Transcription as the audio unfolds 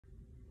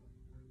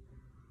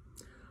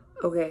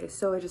Okay,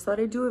 so I just thought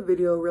I'd do a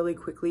video really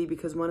quickly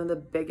because one of the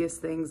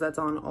biggest things that's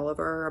on all of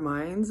our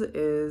minds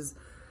is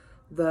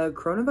the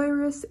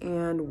coronavirus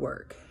and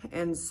work.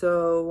 And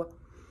so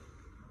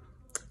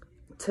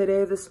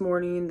today, this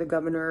morning, the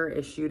governor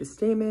issued a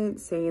statement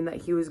saying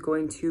that he was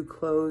going to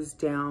close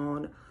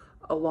down,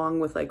 along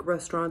with like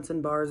restaurants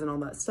and bars and all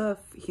that stuff,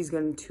 he's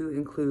going to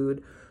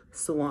include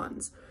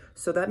salons.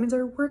 So that means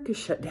our work is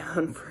shut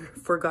down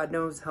for God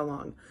knows how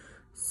long.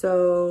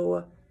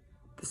 So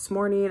this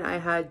morning I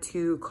had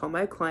to call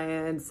my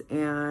clients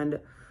and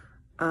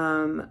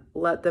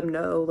let them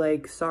know,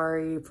 like,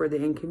 sorry for the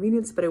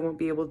inconvenience, but I won't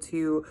be able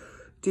to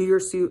do your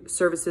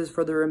services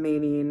for the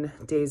remaining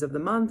days of the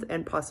month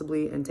and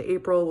possibly into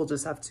April. We'll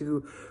just have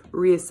to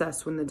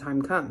reassess when the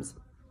time comes.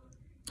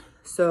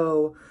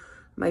 So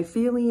my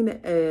feeling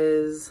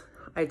is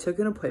I took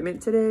an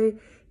appointment today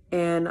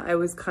and I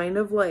was kind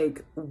of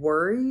like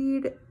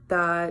worried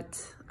that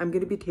I'm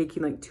going to be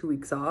taking like 2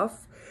 weeks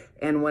off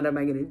and what am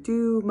I going to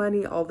do,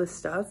 money, all this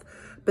stuff.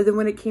 But then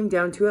when it came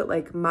down to it,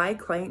 like my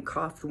client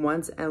coughed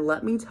once and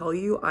let me tell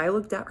you, I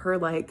looked at her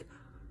like,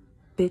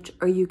 bitch,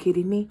 are you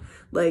kidding me?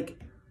 Like,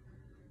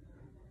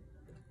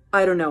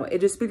 I don't know. It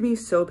just made me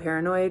so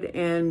paranoid.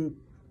 And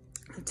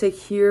to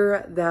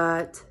hear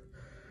that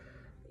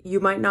you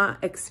might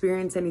not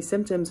experience any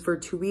symptoms for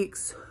 2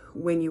 weeks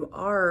when you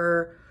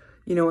are,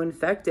 you know,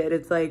 infected,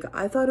 it's like,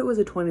 I thought it was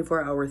a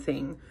 24-hour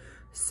thing.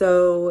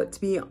 So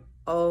to be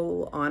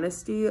all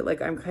honesty,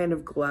 like I'm kind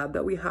of glad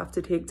that we have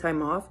to take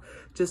time off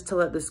just to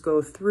let this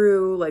go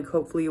through. Like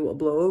hopefully it will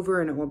blow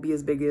over and it won't be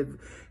as big of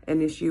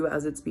an issue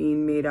as it's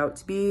being made out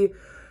to be.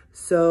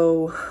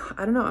 So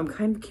I don't know, I'm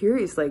kind of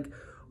curious, like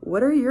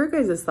what are your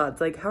guys'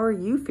 thoughts? Like how are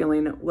you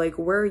feeling? Like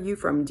where are you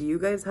from? Do you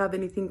guys have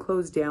anything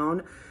closed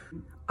down?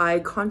 I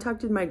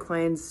contacted my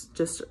clients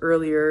just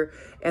earlier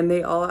and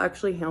they all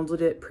actually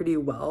handled it pretty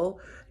well.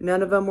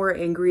 None of them were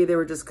angry. They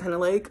were just kind of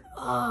like,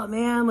 oh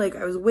man, like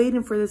I was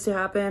waiting for this to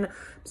happen.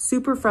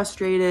 Super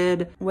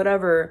frustrated,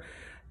 whatever.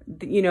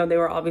 You know, they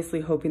were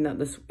obviously hoping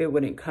that it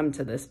wouldn't come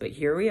to this, but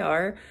here we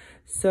are.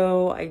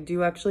 So I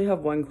do actually have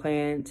one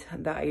client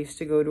that I used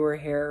to go to her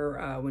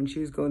hair when she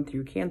was going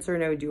through cancer,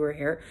 and I would do her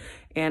hair.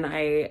 And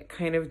I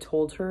kind of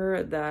told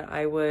her that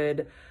I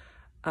would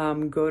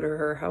go to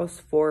her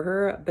house for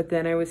her. But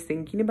then I was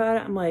thinking about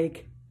it. I'm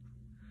like,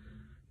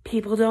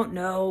 people don't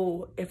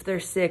know if they're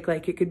sick.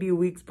 Like it could be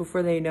weeks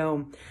before they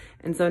know.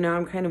 And so now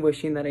I'm kind of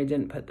wishing that I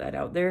didn't put that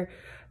out there,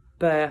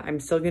 but I'm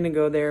still going to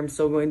go there. I'm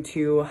still going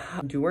to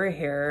do her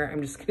hair.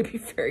 I'm just going to be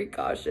very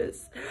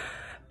cautious.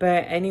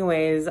 But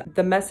anyways,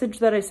 the message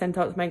that I sent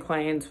out to my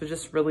clients was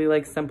just really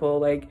like simple,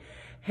 like,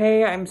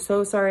 hey, I'm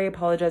so sorry. I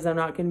apologize. I'm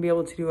not going to be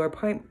able to do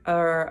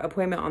our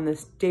appointment on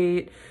this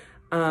date.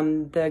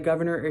 The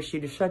governor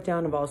issued a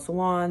shutdown of all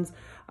salons.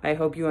 I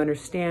hope you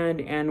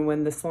understand. And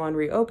when the salon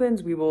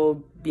reopens, we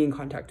will be in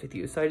contact with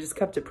you. So I just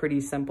kept it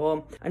pretty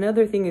simple.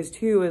 Another thing is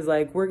too, is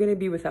like, we're going to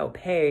be without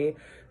pay.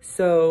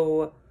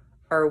 So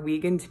are we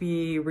going to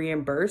be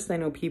reimbursed? I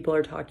know people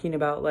are talking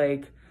about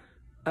like,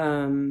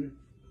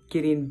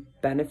 getting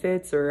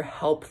benefits or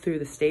help through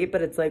the state,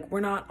 but it's like,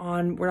 we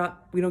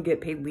don't get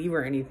paid leave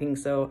or anything.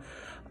 So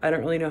I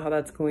don't really know how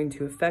that's going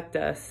to affect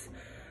us.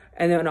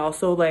 And then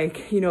also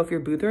like, you know, if you're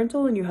booth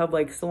rental and you have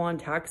like salon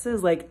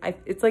taxes, like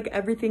it's like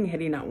everything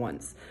hitting at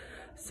once.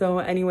 So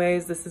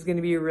anyways, this is going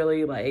to be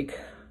really like,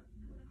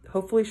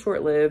 hopefully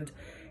short-lived.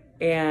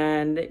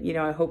 And, you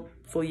know,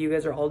 hopefully you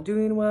guys are all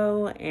doing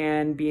well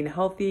and being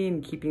healthy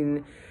and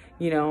keeping,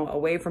 you know,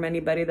 away from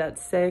anybody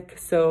that's sick.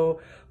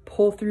 So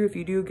pull through if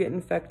you do get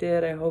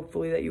infected.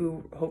 Hopefully,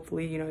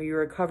 you know, you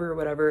recover or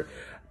whatever.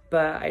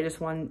 But I just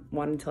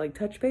wanted to like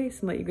touch base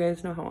and let you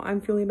guys know how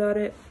I'm feeling about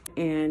it,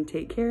 and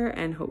take care.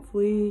 And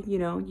hopefully, you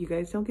know, you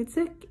guys don't get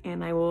sick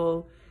and I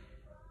will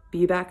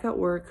be back at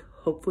work.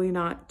 Hopefully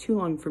not too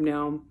long from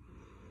now.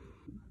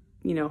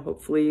 You know,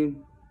 hopefully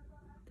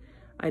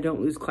I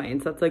don't lose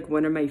clients. That's like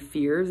one of my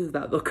fears, is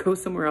that they'll go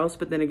somewhere else,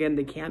 but then again,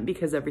 they can't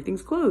because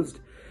everything's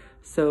closed.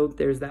 So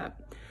there's that.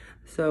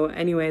 So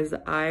anyways,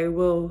 I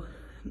will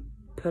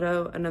put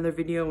out another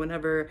video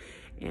whenever,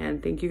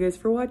 and thank you guys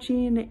for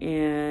watching,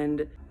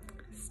 and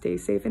stay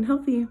safe and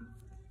healthy.